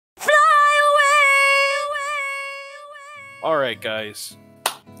Alright, guys.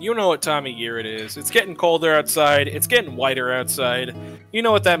 You know what time of year it is. It's getting colder outside. It's getting whiter outside. You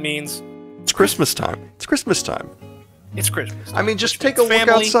know what that means. It's Christmas time. It's Christmas time. It's Christmas time. I mean, just take a look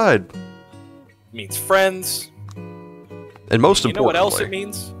outside. Means friends. And most importantly... You know what else it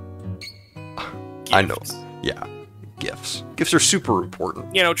means? Gifts. I know. Yeah. Gifts. Gifts are super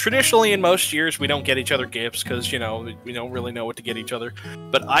important. You know, traditionally in most years, we don't get each other gifts because, you know, we don't really know what to get each other.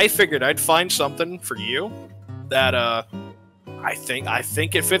 But I figured I'd find something for you that, I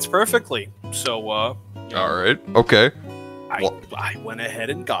think it fits perfectly. So, Alright, okay. I went ahead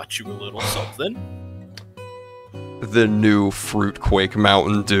and got you a little something. The new Fruit Quake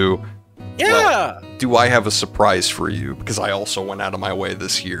Mountain Dew. Yeah! Well, do I have a surprise for you? Because I also went out of my way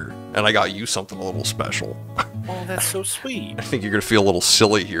this year, and I got you something a little special. Oh, that's so sweet. I think you're gonna feel a little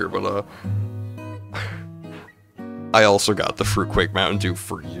silly here, but, I also got the Fruit Quake Mountain Dew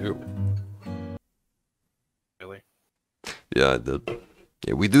for you. Really? Yeah, I did.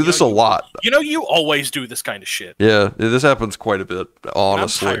 Yeah, we do this a lot. You know, you always do this kind of shit. Yeah, this happens quite a bit,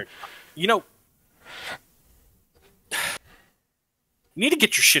 honestly. I'm tired. You know... You need to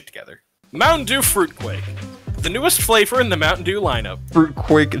get your shit together. Mountain Dew Fruit Quake. The newest flavor in the Mountain Dew lineup. Fruit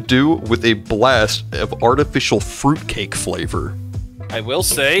Quake Dew with a blast of artificial fruitcake flavor. I will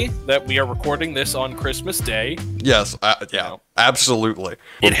say that we are recording this on Christmas Day. Yes, yeah, absolutely.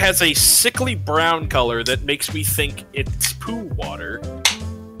 It has a sickly brown color that makes me think it's poo water.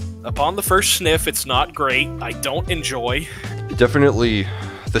 Upon the first sniff, it's not great. I don't enjoy. Definitely,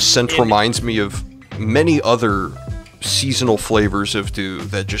 the scent reminds me of many other seasonal flavors of Dew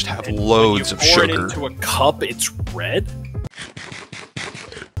that just have loads of sugar. When you pour it into a cup, it's red?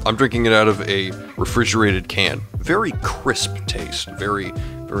 I'm drinking it out of a refrigerated can. Very crisp taste. Very,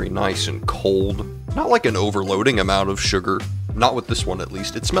 very nice and cold. Not like an overloading amount of sugar. Not with this one, at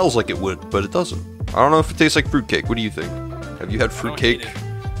least. It smells like it would, but it doesn't. I don't know if it tastes like fruitcake. What do you think? Have you had fruitcake?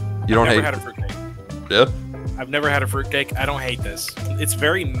 You don't hate it? I've never had a fruitcake. Yeah? I've never had a fruitcake. I don't hate this. It's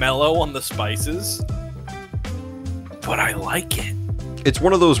very mellow on the spices, but I like it. It's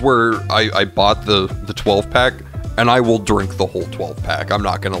one of those where I bought the 12-pack, and I will drink the whole 12-pack. I'm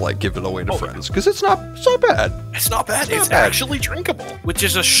not gonna, like, give it away to friends, because it's not bad. It's not bad. It's actually drinkable, which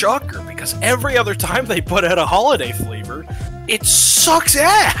is a shocker, because every other time they put out a holiday flavor, it sucks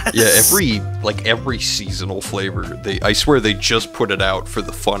ass! Yeah, every seasonal flavor, I swear they just put it out for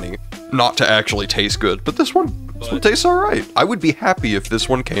the funny, not to actually taste good, but this one tastes alright. I would be happy if this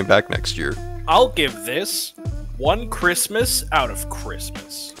one came back next year. I'll give this one Christmas out of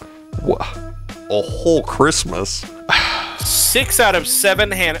Christmas. What? A whole Christmas? 6 out of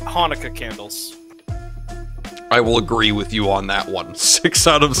 7 Hanukkah candles. I will agree with you on that one. 6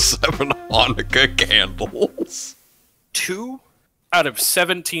 out of 7 Hanukkah candles. 2 out of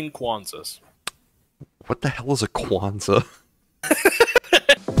 17 Kwanzas. What the hell is a Kwanzaa?